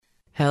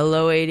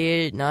Hello,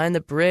 889 The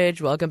Bridge.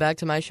 Welcome back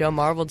to my show,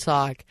 Marvel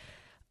Talk.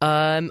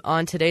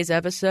 On today's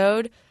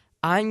episode,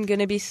 I'm going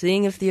to be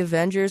seeing if the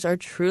Avengers are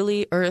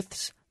truly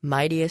Earth's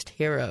mightiest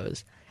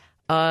heroes.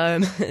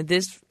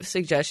 This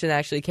suggestion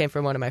actually came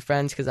from one of my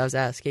friends because I was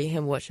asking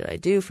him, what should I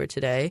do for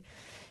today?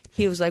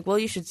 He was like, well,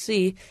 you should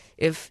see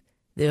if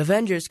the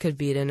Avengers could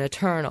beat an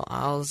Eternal.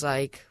 I was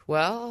like,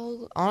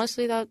 well,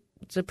 honestly,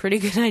 that's a pretty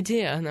good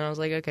idea. And then I was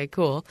like, okay,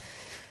 cool.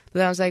 But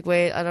then I was like,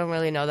 wait, I don't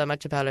really know that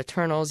much about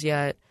Eternals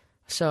yet.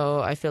 So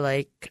I feel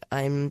like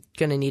I'm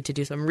going to need to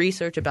do some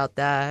research about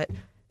that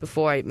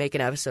before I make an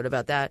episode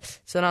about that.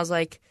 So then I was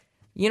like,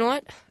 you know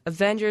what?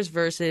 Avengers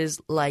versus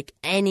like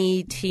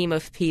any team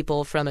of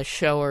people from a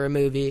show or a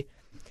movie.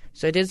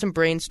 So I did some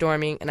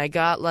brainstorming and I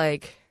got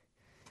like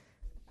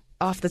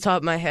off the top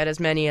of my head as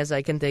many as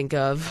I can think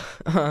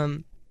of.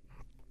 But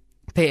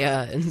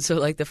yeah, and so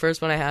like the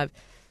first one I have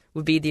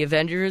would be the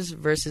Avengers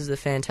versus the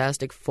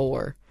Fantastic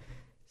Four.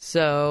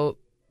 So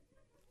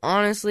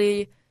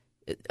honestly,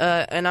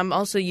 and I'm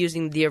also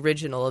using the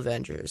original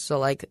Avengers. So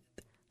like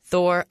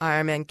Thor,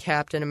 Iron Man,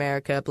 Captain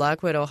America,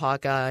 Black Widow,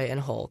 Hawkeye, and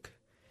Hulk.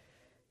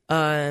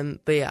 But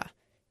yeah,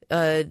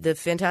 the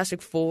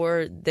Fantastic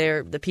Four,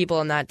 the people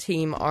on that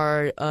team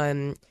are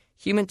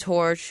Human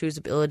Torch, whose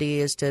ability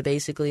is to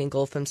basically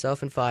engulf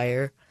himself in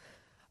fire.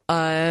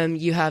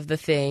 You have the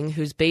Thing,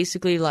 who's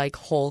basically like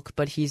Hulk,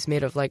 but he's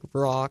made of like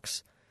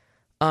rocks.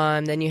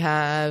 Then you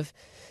have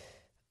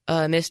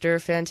Mr.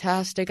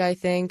 Fantastic, I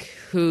think,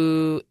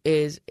 who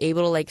is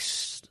able to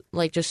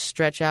like just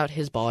stretch out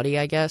his body,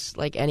 I guess,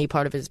 like any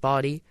part of his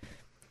body.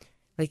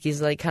 Like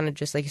he's like kind of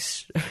just like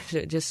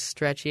just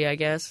stretchy, I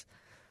guess.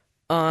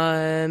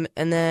 And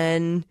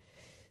then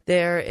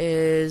there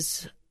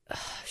is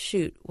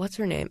shoot, what's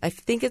her name? I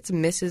think it's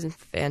Mrs.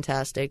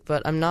 Fantastic,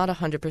 but I'm not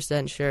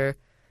 100% sure.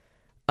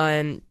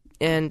 And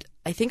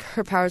I think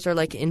her powers are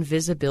like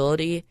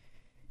invisibility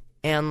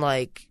and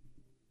like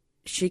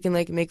she can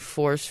like make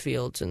force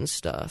fields and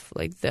stuff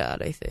like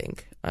that, I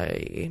think.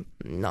 I'm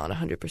not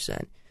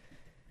 100%.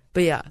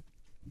 But yeah.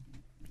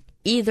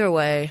 Either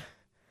way,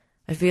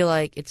 I feel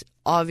like it's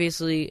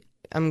obviously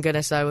I'm going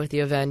to side with the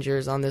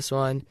Avengers on this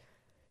one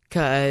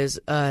cuz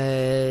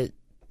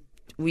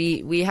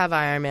we have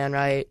Iron Man,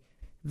 right?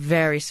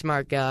 Very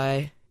smart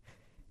guy.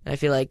 I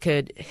feel like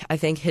I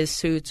think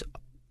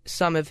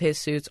some of his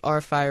suits are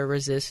fire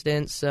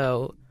resistant,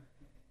 so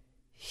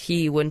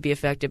he wouldn't be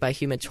affected by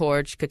Human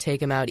Torch, could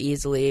take him out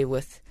easily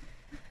with,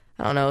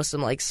 I don't know,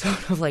 some like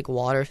sort of like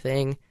water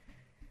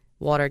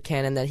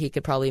cannon that he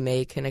could probably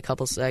make in a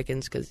couple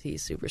seconds because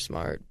he's super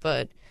smart.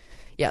 But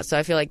yeah, so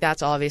I feel like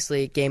that's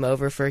obviously game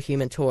over for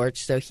Human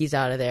Torch, so he's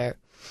out of there.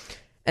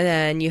 And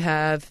then you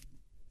have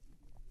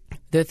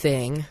the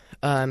Thing,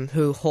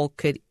 who Hulk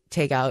could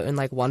take out in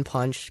like one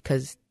punch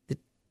because the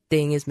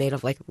Thing is made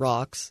of like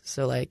rocks.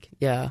 So like,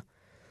 yeah.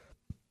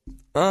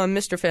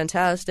 Mr.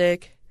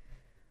 Fantastic,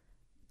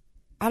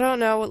 I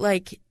don't know,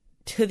 like,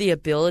 to the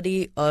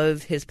ability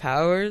of his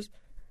powers,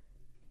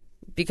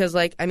 because,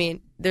 like, I mean,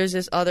 there's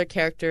this other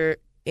character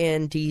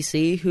in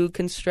DC who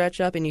can stretch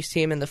up, and you see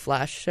him in the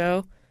Flash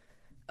show,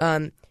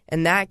 and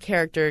that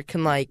character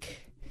can,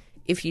 like,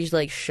 if he's,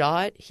 like,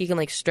 shot, he can,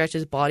 like, stretch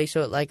his body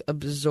so it, like,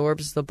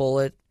 absorbs the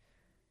bullet.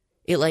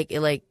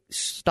 It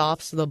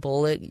stops the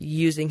bullet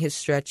using his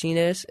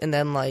stretchiness, and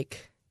then,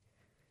 like,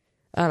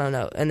 I don't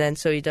know, and then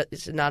so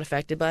he's not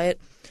affected by it.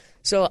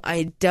 So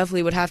I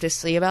definitely would have to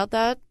see about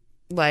that,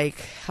 like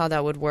how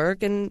that would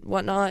work and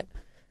whatnot.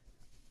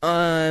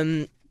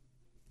 But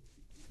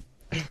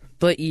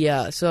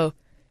yeah, so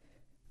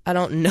I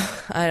don't know.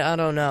 I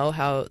don't know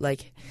how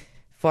like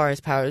far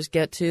his powers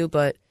get to,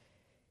 but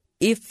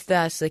if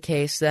that's the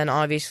case, then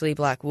obviously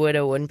Black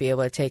Widow wouldn't be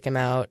able to take him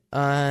out.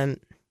 And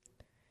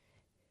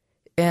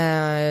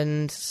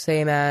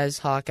same as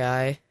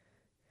Hawkeye.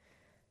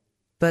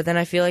 But then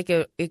I feel like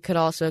it could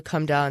also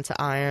come down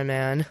to Iron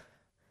Man.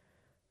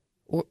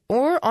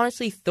 Or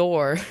honestly,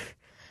 Thor.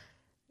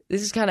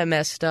 This is kind of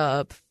messed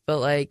up, but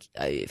like,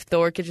 if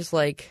Thor could just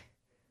like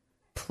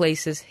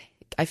place his,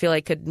 I feel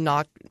like could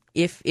knock,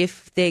 if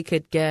they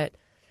could get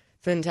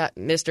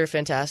Mr.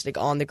 Fantastic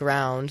on the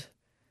ground,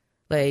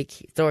 like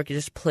Thor could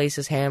just place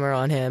his hammer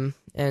on him,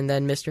 and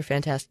then Mr.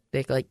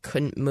 Fantastic like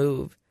couldn't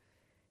move,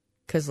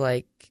 cause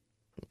like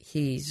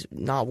he's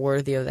not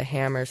worthy of the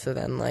hammer. So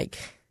then like,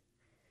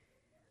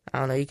 I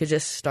don't know, you could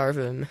just starve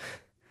him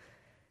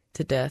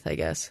to death, I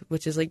guess,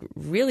 which is like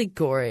really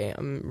gory,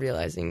 I'm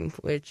realizing,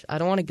 which I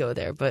don't want to go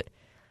there, but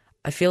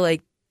I feel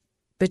like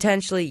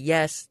potentially,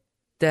 yes,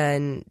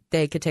 then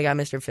they could take out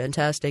Mr.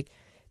 Fantastic.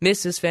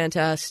 Mrs.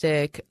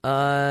 Fantastic,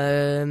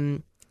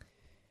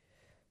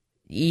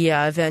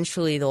 yeah,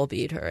 eventually they'll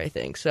beat her, I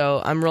think.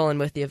 So I'm rolling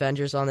with the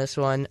Avengers on this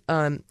one.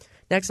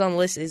 Next on the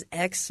list is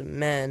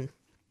X-Men.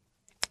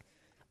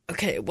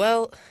 Okay,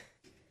 well,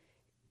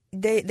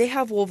 they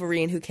have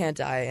Wolverine who can't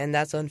die, and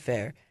that's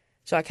unfair.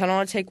 So I kind of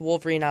want to take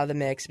Wolverine out of the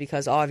mix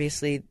because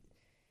obviously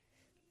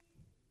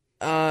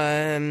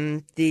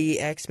the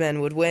X-Men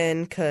would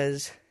win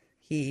because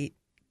he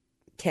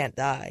can't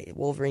die.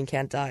 Wolverine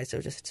can't die, so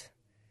just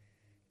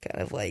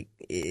kind of like,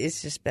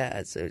 it's just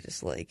bad. So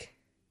just like,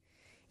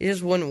 it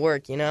just wouldn't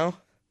work, you know?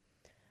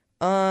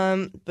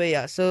 But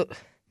yeah, so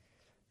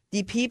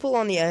the people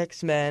on the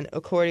X-Men,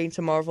 according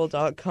to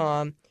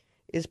Marvel.com,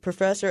 is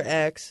Professor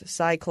X,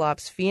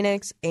 Cyclops,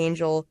 Phoenix,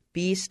 Angel,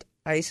 Beast,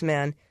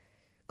 Iceman,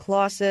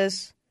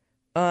 Colossus,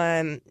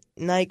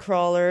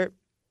 Nightcrawler,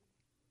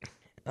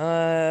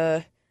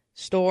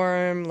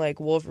 Storm, like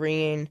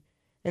Wolverine,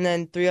 and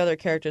then 3 other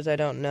characters I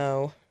don't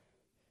know.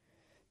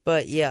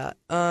 But yeah,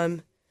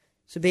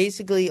 so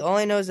basically all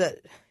I know is that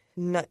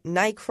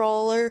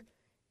Nightcrawler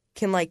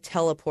can like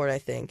teleport, I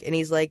think, and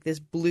he's like this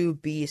blue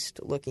beast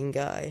looking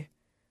guy.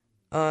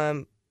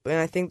 And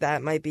I think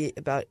that might be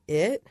about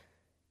it.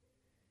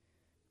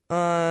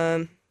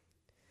 And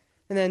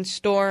then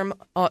Storm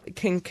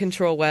can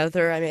control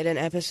weather. I made an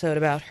episode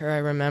about her, I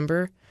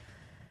remember.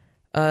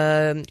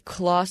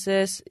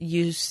 Colossus,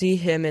 you see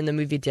him in the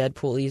movie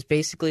Deadpool. He's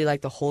basically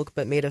like the Hulk,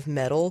 but made of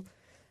metal.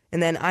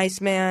 And then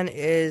Iceman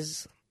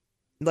is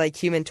like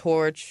Human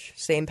Torch,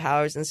 same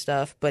powers and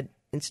stuff, but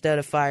instead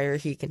of fire,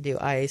 he can do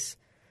ice.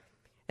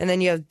 And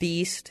then you have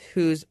Beast,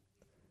 who's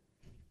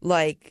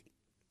like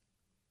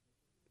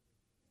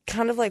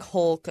kind of like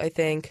Hulk, I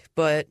think,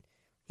 but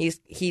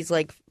he's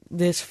like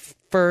this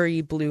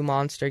furry blue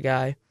monster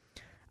guy.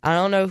 I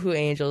don't know who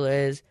Angel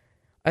is.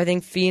 I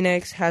think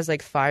Phoenix has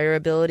like fire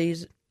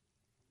abilities.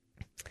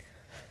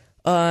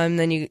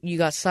 Then you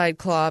got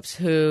Cyclops,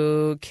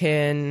 who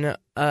can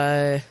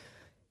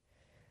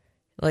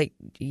like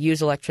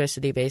use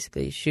electricity,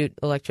 basically shoot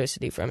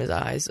electricity from his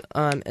eyes.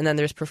 And then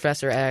there's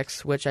Professor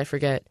X, which I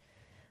forget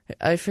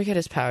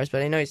his powers,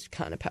 but I know he's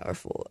kind of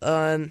powerful.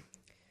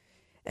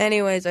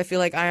 Anyways, I feel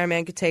like Iron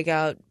Man could take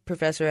out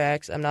Professor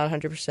X. I'm not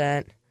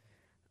 100%.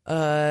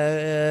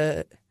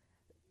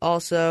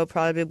 Also,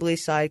 probably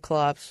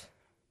Cyclops.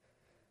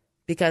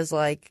 Because,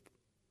 like,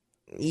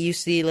 you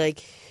see,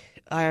 like,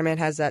 Iron Man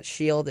has that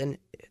shield in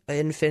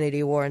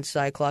Infinity War, and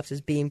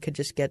Cyclops' beam could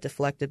just get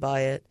deflected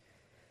by it.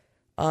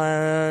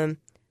 I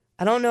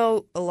don't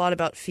know a lot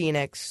about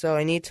Phoenix, so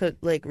I need to,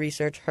 like,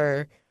 research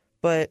her.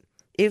 But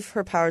if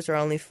her powers are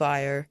only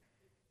fire,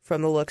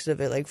 from the looks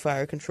of it, like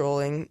fire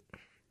controlling,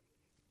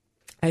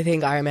 I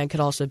think Iron Man could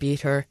also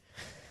beat her.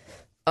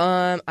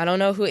 I don't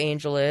know who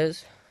Angel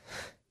is,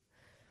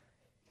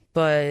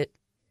 but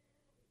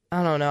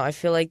I don't know. I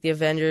feel like the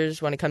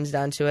Avengers, when it comes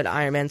down to it,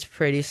 Iron Man's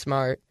pretty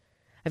smart.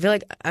 I feel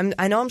like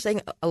I know I'm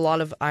saying a lot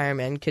of Iron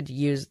Man could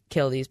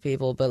kill these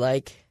people, but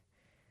like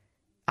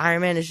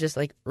Iron Man is just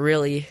like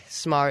really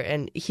smart,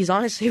 and he's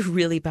honestly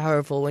really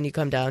powerful when you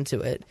come down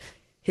to it.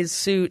 His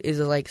suit is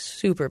like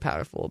super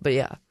powerful. But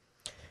yeah.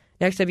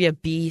 Next up you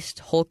have Beast.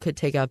 Hulk could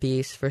take out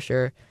Beast for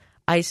sure.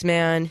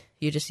 Iceman,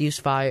 you just use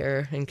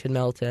fire and could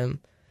melt him.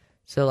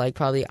 So like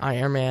probably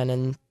Iron Man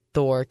and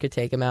Thor could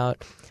take him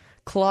out.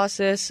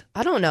 Colossus,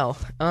 I don't know,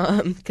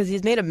 because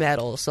he's made of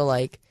metal, so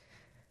like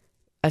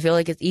I feel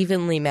like it's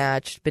evenly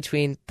matched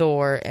between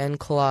Thor and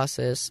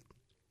Colossus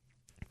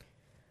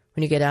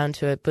when you get down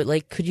to it. But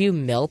like, could you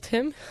melt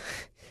him?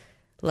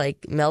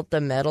 Like melt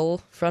the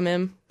metal from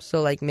him?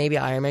 So like maybe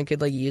Iron Man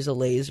could like use a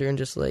laser and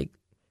just like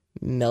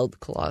melt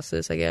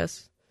Colossus, I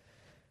guess.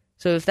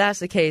 So if that's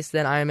the case,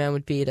 then Iron Man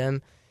would beat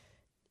him.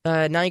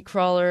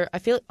 Nightcrawler, I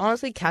feel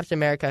honestly Captain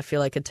America I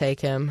feel like could take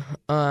him.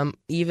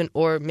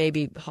 Or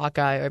maybe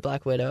Hawkeye or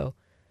Black Widow.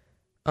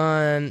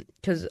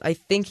 Because I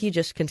think he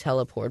just can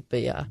teleport,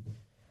 but yeah.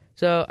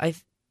 So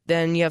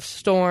then you have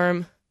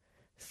Storm,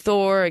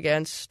 Thor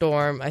against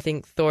Storm. I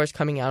think Thor's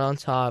coming out on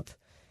top.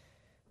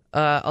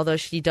 Although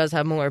she does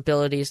have more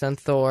abilities than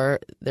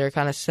Thor, they're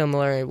kind of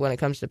similar when it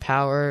comes to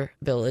power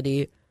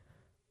ability.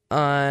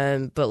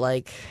 But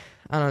like,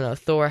 I don't know,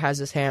 Thor has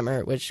his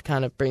hammer, which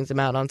kind of brings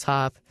him out on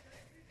top.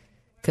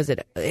 Because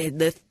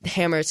the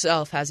hammer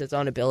itself has its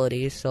own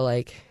abilities, so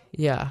like,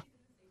 yeah.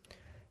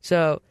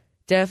 So,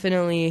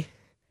 definitely,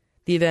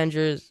 the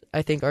Avengers,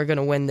 I think, are going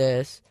to win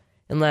this,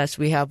 unless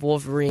we have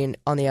Wolverine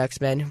on the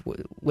X-Men,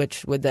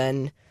 which would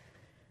then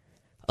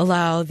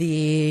allow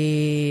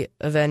the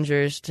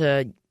Avengers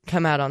to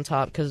come out on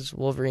top, because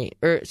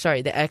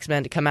the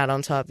X-Men to come out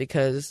on top,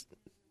 because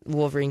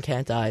Wolverine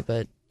can't die,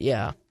 but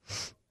yeah.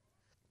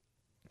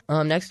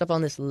 Next up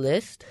on this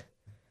list,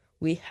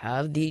 we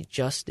have the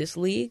Justice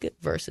League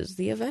versus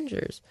the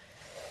Avengers.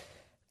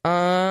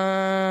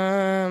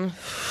 I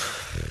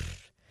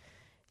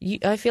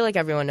feel like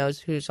everyone knows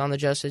who's on the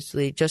Justice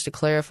League. Just to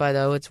clarify,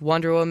 though, it's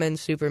Wonder Woman,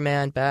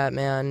 Superman,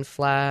 Batman,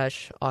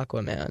 Flash,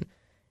 Aquaman,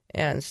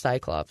 and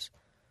Cyclops.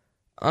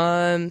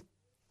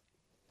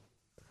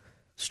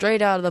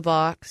 Straight out of the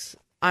box,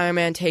 Iron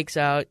Man takes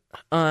out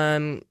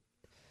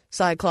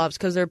Cyclops,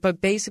 because they're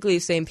basically the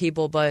same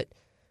people, but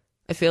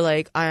I feel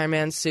like Iron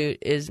Man's suit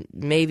is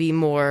maybe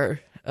more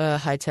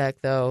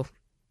high-tech, though.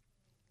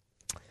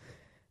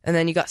 And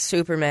then you got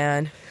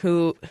Superman,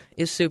 who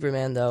is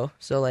Superman, though.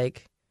 So,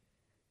 like,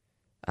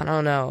 I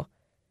don't know.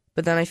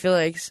 But then I feel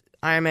like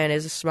Iron Man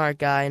is a smart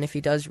guy, and if he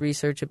does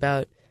research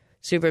about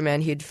Superman,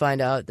 he'd find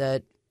out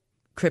that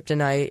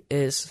kryptonite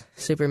is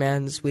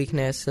Superman's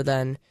weakness. So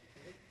then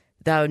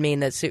that would mean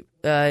that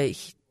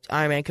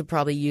Iron Man could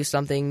probably use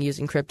something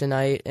using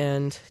kryptonite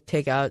and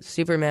take out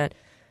Superman.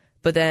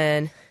 But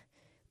then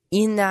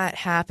in that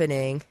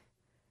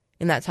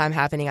time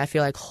happening, I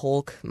feel like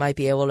Hulk might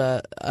be able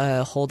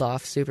to hold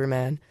off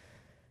Superman.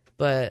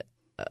 But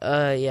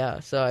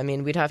yeah, so I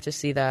mean, we'd have to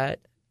see that.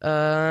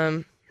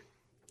 And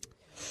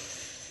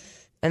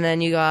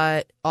then you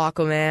got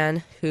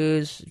Aquaman,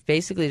 who's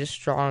basically just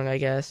strong, I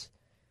guess.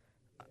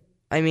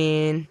 I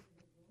mean,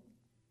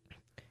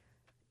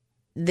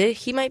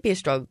 he might be a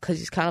struggle because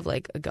he's kind of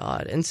like a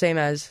god, and same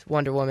as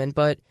Wonder Woman.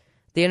 But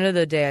at the end of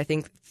the day, I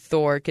think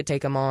Thor could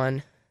take him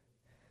on.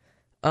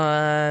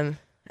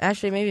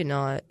 Actually, maybe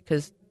not,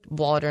 because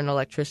water and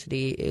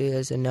electricity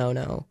is a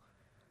no-no.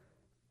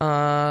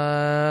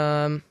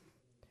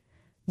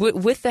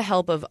 With the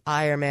help of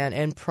Iron Man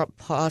and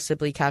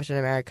possibly Captain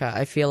America,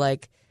 I feel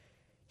like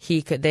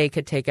they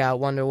could take out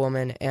Wonder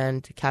Woman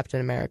and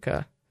Captain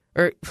America,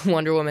 or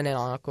Wonder Woman and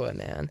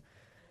Aquaman.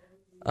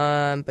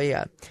 But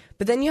yeah.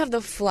 But then you have the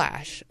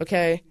Flash,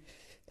 okay?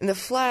 And the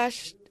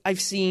Flash,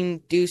 I've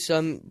seen do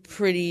some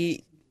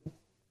pretty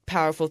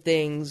powerful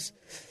things.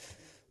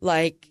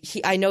 Like,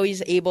 I know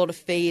he's able to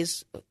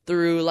phase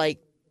through,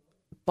 like,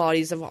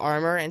 bodies of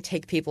armor and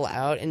take people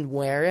out and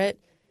wear it.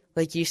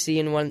 Like you see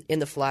in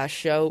the Flash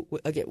show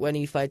when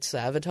he fights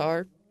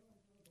Savitar.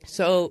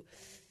 So,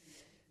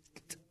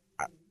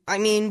 I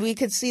mean, we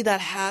could see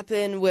that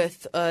happen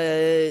with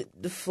the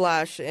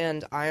Flash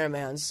and Iron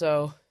Man,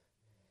 so...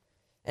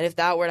 And if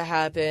that were to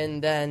happen,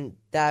 then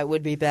that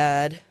would be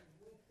bad.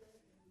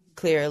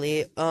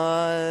 Clearly.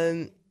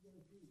 But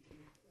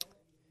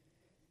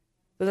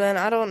then,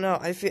 I don't know.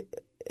 I feel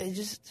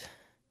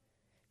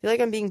like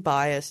I'm being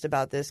biased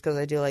about this because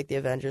I do like the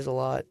Avengers a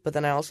lot. But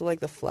then I also like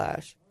the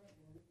Flash.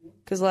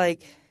 Because,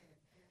 like,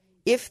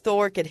 if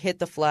Thor could hit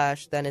the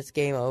Flash, then it's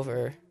game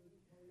over.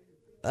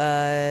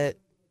 Or,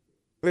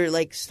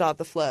 like, stop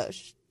the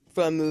Flash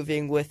from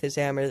moving with his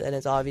hammer, then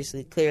it's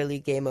obviously clearly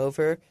game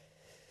over.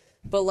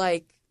 But,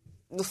 like,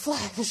 the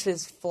Flash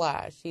is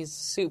Flash. He's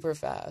super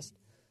fast.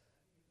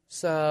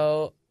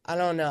 So, I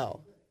don't know.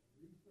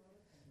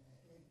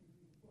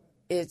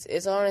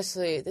 It's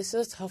honestly, this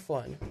is a tough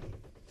one.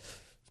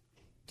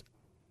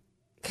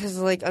 Because,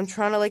 like, I'm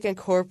trying to, like,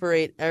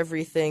 incorporate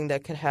everything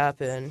that could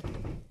happen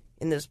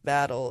in this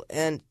battle.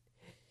 And,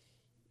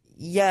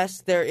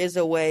 yes, there is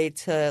a way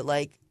to,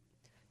 like,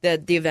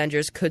 that the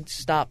Avengers could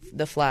stop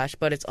the Flash,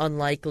 but it's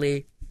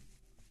unlikely.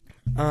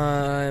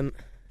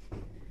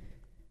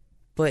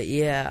 But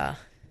yeah,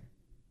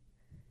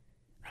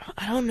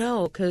 I don't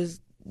know,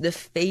 because the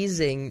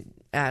phasing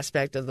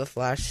aspect of the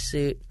Flash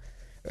suit,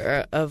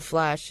 of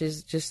Flash,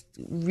 is just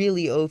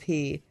really OP.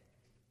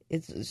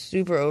 It's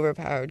super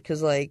overpowered,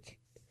 because, like,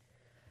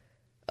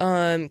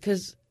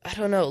 because, I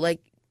don't know,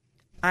 like,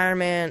 Iron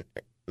Man,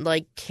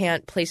 like,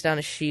 can't place down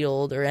a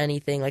shield or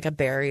anything, like a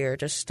barrier,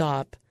 to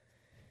stop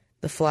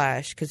the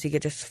Flash, because he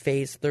could just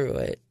phase through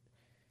it.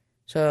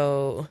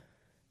 So,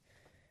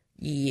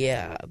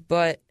 yeah,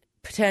 but...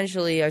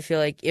 Potentially, I feel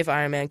like if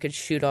Iron Man could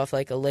shoot off,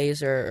 like, a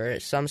laser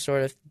or some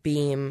sort of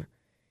beam,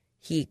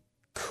 he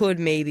could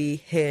maybe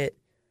hit,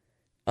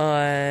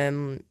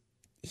 if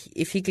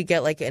he could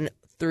get, like, a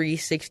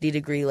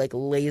 360-degree, like,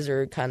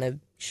 laser kind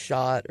of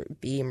shot or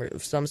beam or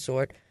of some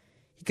sort,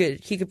 he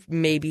could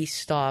maybe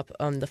stop,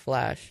 the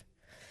Flash.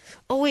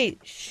 Oh,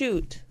 wait,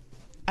 shoot.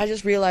 I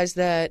just realized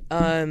that,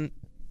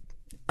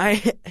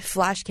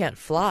 Flash can't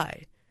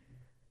fly.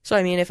 So,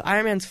 I mean, if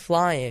Iron Man's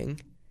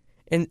flying,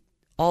 and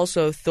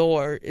also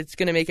Thor, it's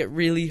going to make it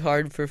really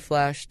hard for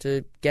Flash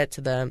to get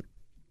to them.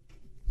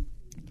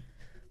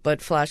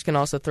 But Flash can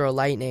also throw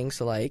lightning,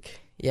 so,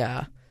 like,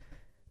 yeah.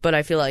 But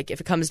I feel like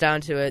if it comes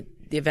down to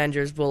it, the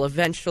Avengers will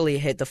eventually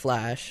hit the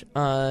Flash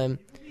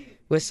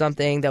with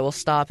something that will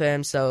stop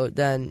him. So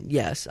then,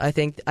 yes, I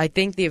think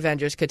the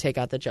Avengers could take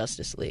out the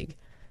Justice League.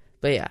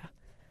 But yeah.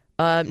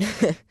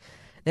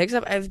 Next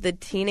up, I have the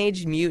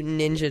Teenage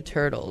Mutant Ninja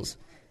Turtles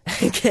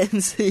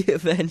against the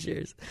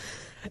Avengers.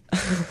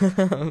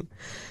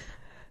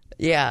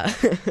 Yeah.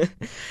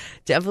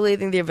 Definitely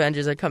think the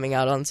Avengers are coming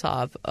out on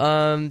top.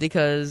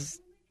 Because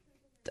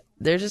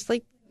they're just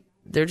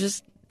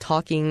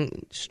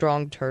talking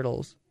strong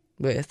turtles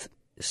with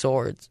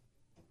swords.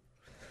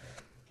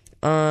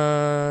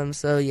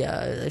 So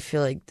yeah, I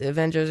feel like the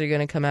Avengers are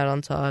gonna come out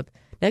on top.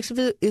 Next up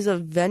is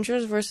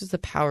Avengers versus the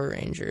Power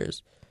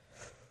Rangers.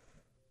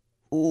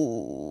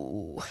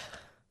 Ooh.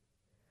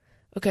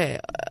 Okay,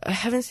 I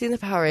haven't seen the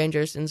Power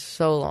Rangers in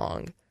so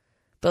long.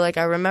 But, like,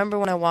 I remember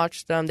when I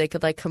watched them, they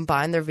could, like,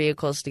 combine their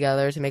vehicles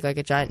together to make, like,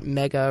 a giant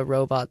mega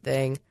robot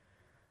thing.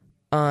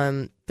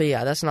 But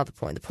yeah, that's not the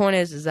point. The point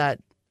is that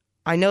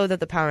I know that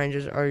the Power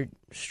Rangers are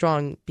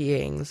strong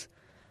beings.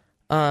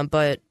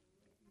 But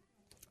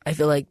I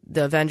feel like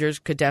the Avengers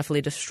could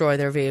definitely destroy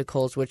their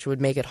vehicles, which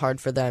would make it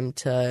hard for them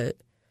to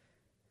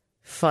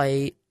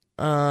fight.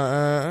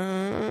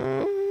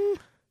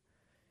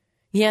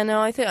 Yeah,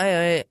 no, I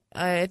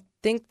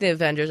think the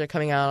Avengers are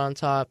coming out on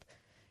top.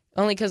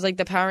 Only because, like,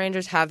 the Power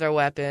Rangers have their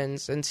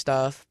weapons and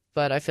stuff,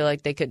 but I feel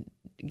like they could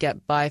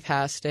get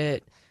bypassed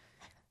it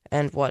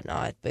and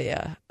whatnot. But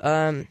yeah.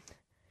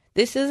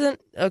 this isn't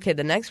okay.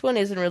 The next one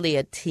isn't really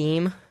a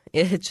team.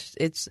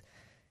 It's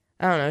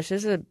I don't know. It's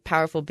just a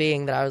powerful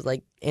being that I was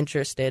like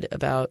interested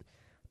about.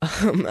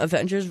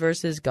 Avengers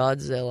versus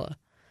Godzilla.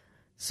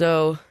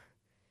 So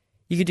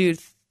you could do.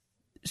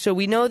 So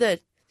we know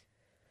that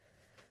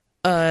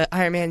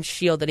Iron Man's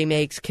shield that he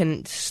makes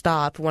can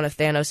stop one of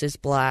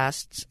Thanos'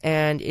 blasts,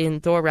 and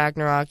in Thor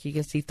Ragnarok, you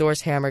can see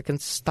Thor's hammer can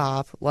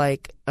stop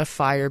like a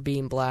fire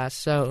beam blast.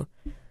 So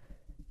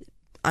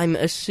I'm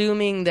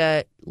assuming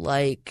that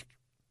like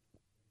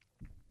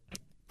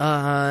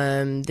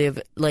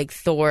they've like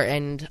Thor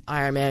and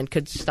Iron Man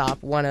could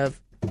stop one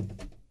of.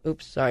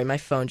 Oops, sorry, my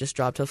phone just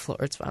dropped to the floor.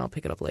 It's fine, I'll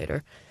pick it up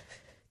later.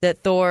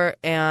 That Thor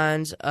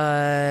and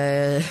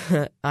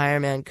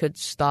Iron Man could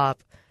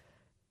stop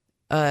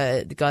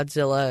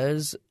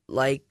Godzilla's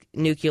like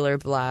nuclear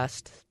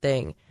blast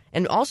thing,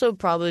 and also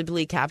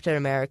probably Captain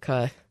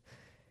America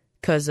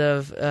because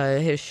of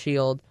his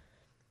shield.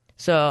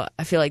 So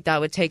I feel like that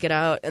would take it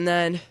out, and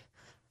then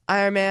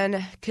Iron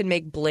Man could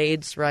make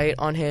blades right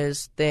on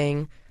his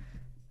thing,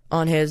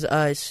 on his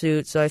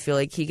suit. So I feel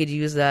like he could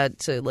use that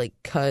to like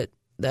cut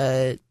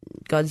the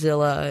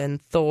Godzilla, and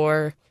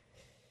Thor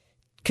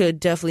could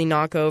definitely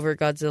knock over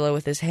Godzilla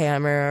with his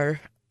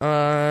hammer.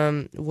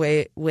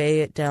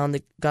 Weigh it down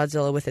the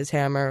Godzilla with his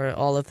hammer,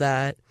 all of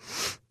that.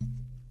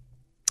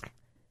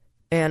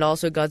 And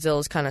also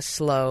Godzilla's kind of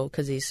slow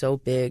because he's so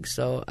big,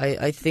 so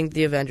I think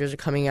the Avengers are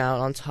coming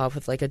out on top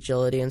with like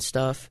agility and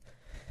stuff.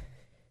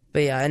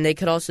 But yeah, and they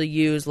could also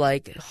use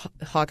like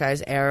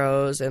Hawkeye's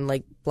arrows and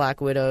like Black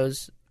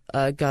Widow's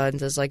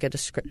guns as like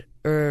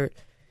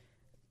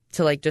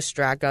to like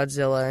distract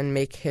Godzilla and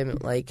make him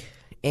like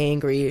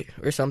angry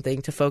or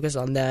something to focus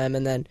on them,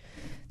 and then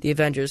the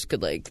Avengers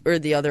could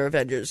the other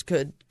Avengers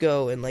could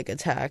go and like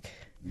attack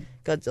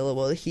Godzilla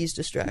while he's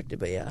distracted.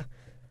 But yeah.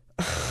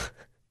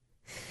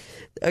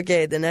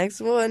 Okay, the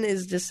next one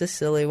is just a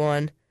silly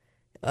one.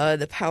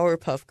 The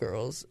Powerpuff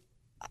Girls.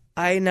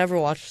 I never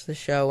watched the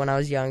show when I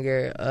was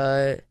younger.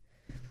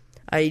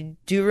 I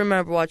do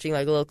remember watching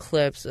like little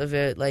clips of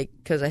it, like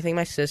because I think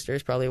my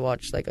sisters probably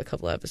watched like a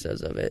couple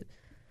episodes of it.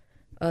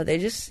 They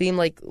just seem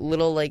like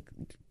little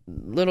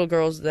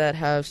girls that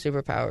have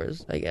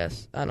superpowers, I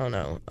guess. I don't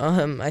know.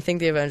 I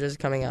think the Avengers is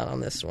coming out on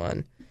this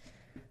one.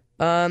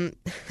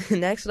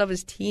 Next up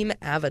is Team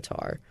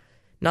Avatar.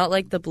 Not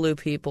like the blue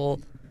people.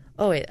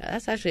 Oh wait,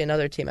 that's actually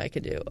another team I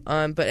could do.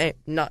 But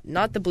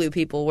not the blue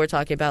people. We're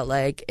talking about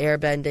like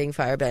airbending,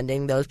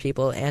 firebending, those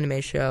people,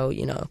 anime show,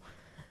 you know.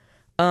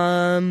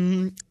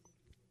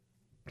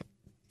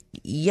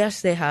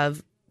 Yes, they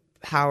have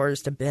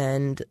powers to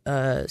bend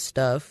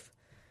stuff.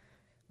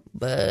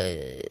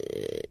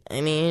 But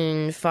I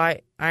mean,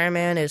 Iron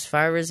Man is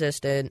fire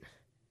resistant.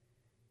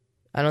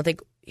 I don't think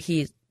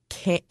he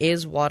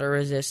is water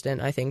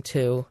resistant. I think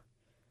too.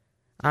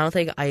 I don't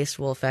think ice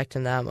will affect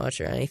him that much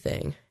or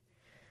anything.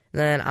 And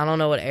then I don't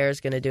know what air is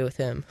gonna do with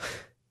him.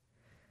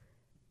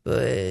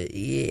 But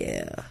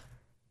yeah.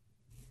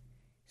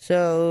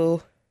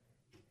 So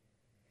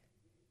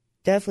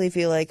definitely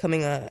feel like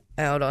coming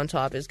out on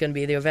top is gonna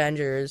be the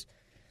Avengers.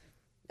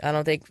 I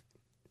don't think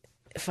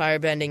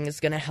firebending is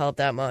going to help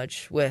that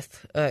much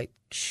with a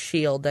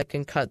shield that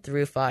can cut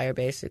through fire,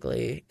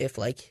 basically, if,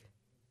 like,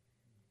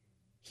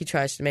 he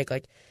tries to make,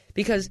 like...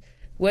 Because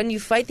when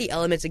you fight the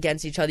elements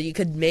against each other, you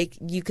can make,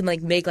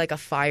 like, a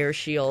fire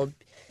shield,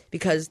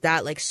 because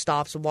that, like,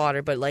 stops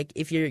water. But, like,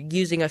 if you're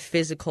using a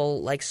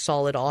physical, like,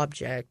 solid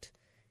object,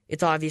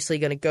 it's obviously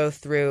going to go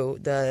through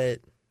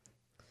the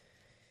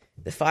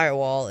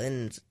firewall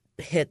and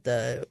hit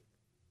the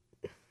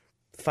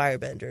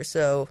firebender.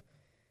 So...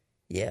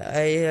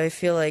 yeah, I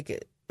feel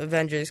like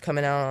Avengers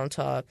coming out on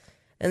top.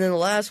 And then the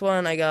last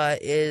one I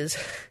got is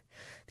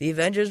the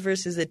Avengers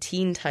versus the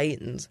Teen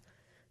Titans.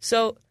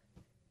 So,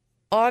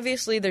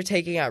 obviously they're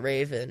taking out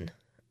Raven.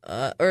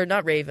 Or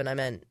not Raven, I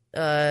meant,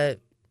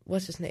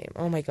 what's his name?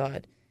 Oh my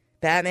god.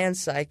 Batman's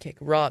sidekick,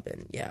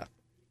 Robin, yeah.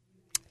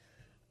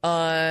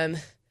 And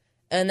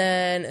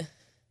then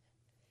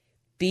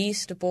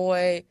Beast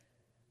Boy,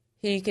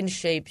 he can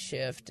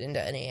shapeshift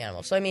into any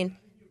animal. So, I mean,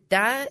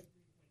 that...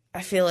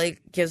 I feel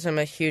like gives him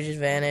a huge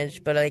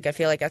advantage, but like I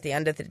feel like at the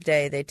end of the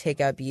day they take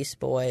out Beast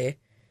Boy.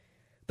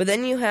 But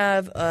then you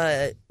have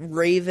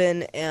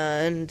Raven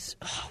and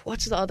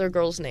what's the other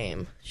girl's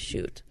name?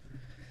 Shoot.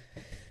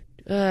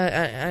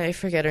 I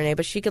forget her name,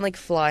 but she can like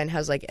fly and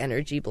has like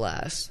energy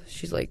blasts.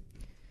 She's like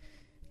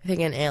I think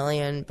an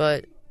alien,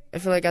 but I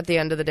feel like at the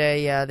end of the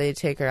day, yeah, they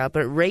take her out.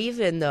 But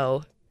Raven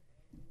though,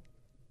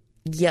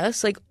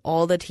 yes, like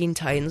all the Teen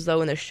Titans though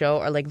in the show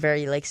are like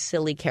very like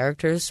silly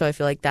characters, so I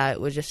feel like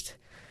that would just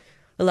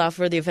allow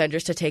for the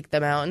Avengers to take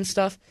them out and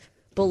stuff.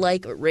 But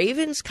like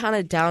Raven's kind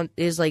of down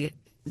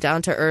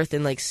to earth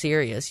and like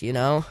serious, you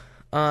know.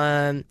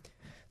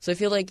 So I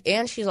feel like,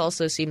 and she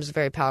also seems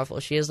very powerful.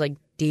 She has like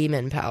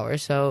demon power,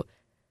 so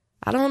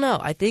I don't know.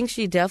 I think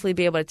she'd definitely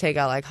be able to take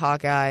out like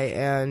Hawkeye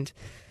and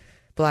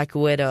Black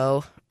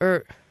Widow,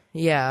 or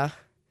yeah.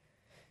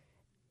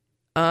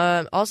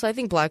 Also, I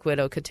think Black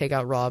Widow could take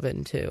out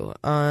Robin too.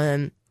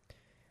 But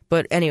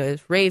But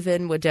anyways,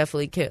 Raven would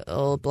definitely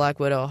kill Black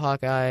Widow,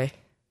 Hawkeye,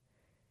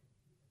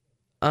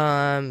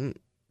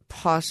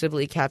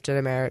 possibly Captain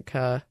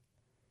America.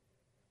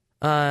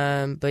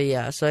 But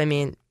yeah, so I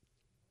mean,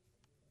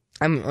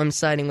 I'm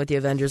siding with the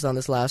Avengers on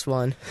this last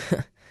one.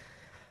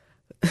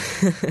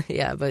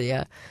 Yeah, but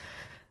yeah.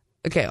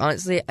 Okay,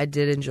 honestly, I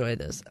did enjoy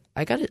this.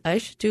 I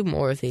should do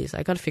more of these.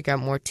 I gotta figure out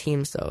more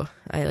teams though.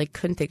 I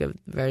couldn't think of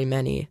very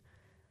many.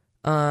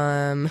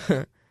 But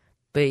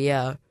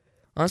yeah.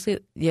 Honestly,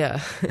 yeah.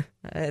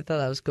 I thought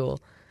that was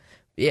cool.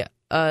 Yeah.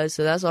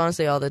 So that's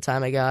honestly all the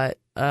time I got.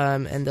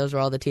 And those were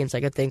all the teams I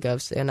could think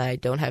of, and I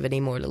don't have any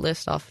more to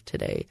list off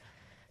today.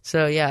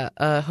 So yeah,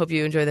 hope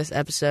you enjoy this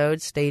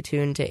episode. Stay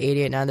tuned to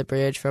 88.9 The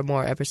Bridge for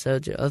more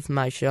episodes of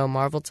my show,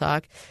 Marvel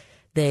Talk.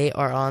 They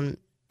are on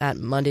at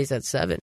Mondays at 7.